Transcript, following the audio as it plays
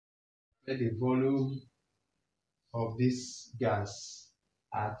Let the volume of this gas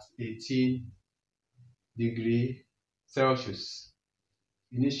at 18 degrees Celsius.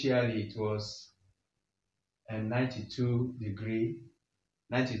 Initially it was 92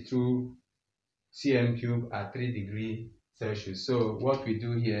 cm cube at 3 degrees Celsius. So what we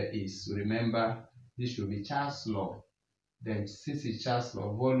do here is, remember, this should be Charles' law. Then since it's Charles'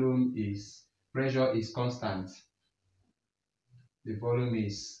 law, pressure is constant. The volume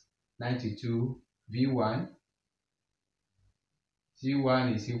is 92 V1.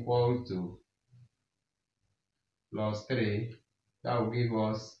 C1 is equal to plus 3. That will give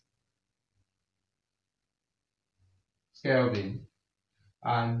us Kelvin.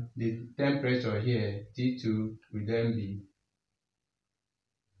 And the temperature here, T2, will then be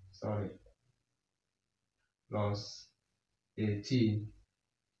plus 18.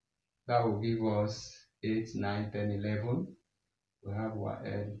 That will give us 8, 9, 10, 11. We have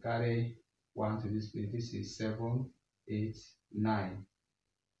carry 1 to this place. This is 7, 8, 9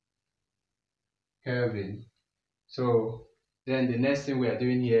 Kelvin. So then the next thing we are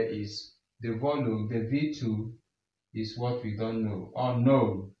doing here is the volume. The V2 is what we don't know.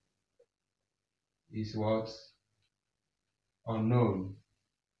 Unknown is what? Unknown.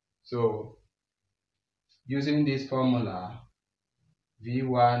 So using this formula,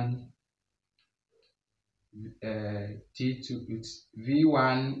 V1 T2, it's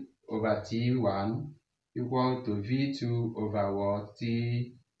V1 over T1 equal to V2 over what?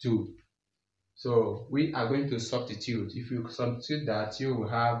 T2. So we are going to substitute. If you substitute that, you will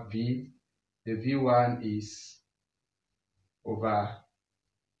have the V1 is over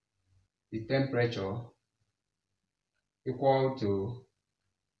the temperature equal to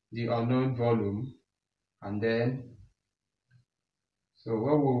the unknown volume, and then so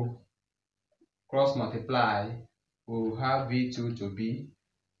when we cross multiply, we will have V2 to be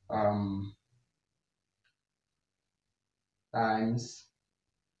times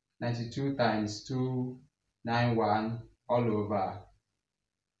 92 times 291 all over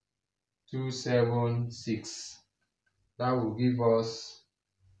 276. That will give us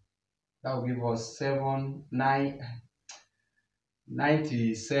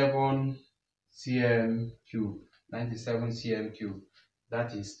 97 cm cube. 97 cm cube.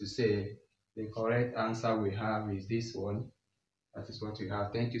 That is to say, the correct answer we have is this one. That is what we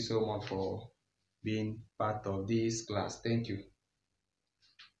have. Thank you so much for being part of this class. Thank you.